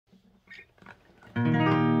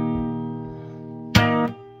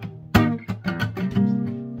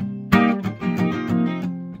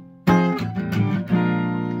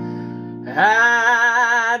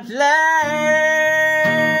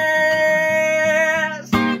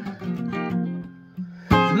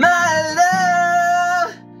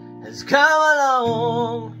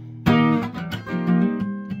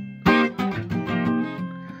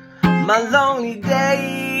My lonely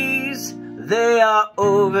days, they are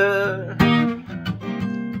over.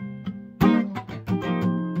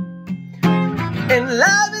 And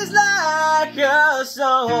love is like a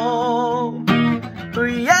song. Oh,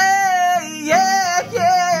 yeah, yeah,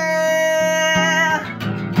 yeah.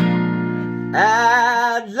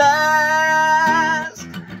 At last,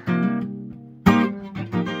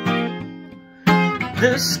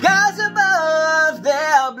 the skies above,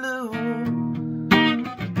 they're blue.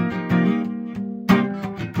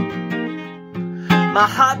 My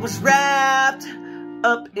heart was wrapped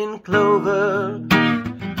up in clover.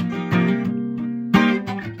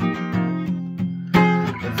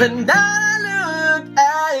 The night I looked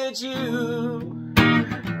at you,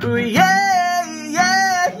 ooh, yeah,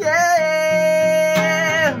 yeah,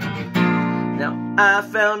 yeah. Now I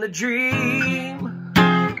found a dream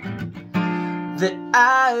that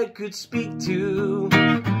I could speak to,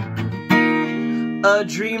 a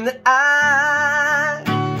dream that I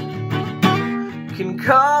can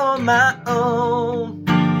call my own.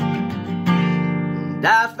 And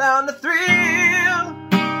I found a thrill,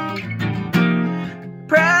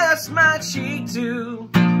 press my cheek to,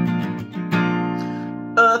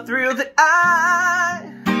 a thrill that I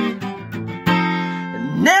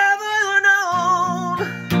never known.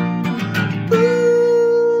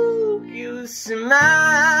 Ooh, you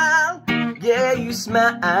smile, yeah, you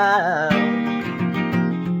smile.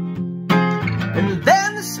 And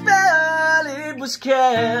then the spell, it was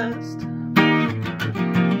cast,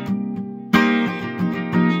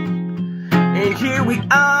 and here we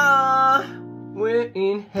are, we're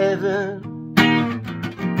in heaven.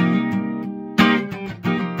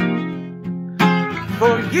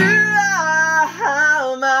 For you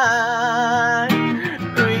are mine.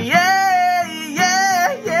 Oh, yeah,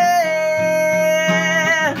 yeah, yeah.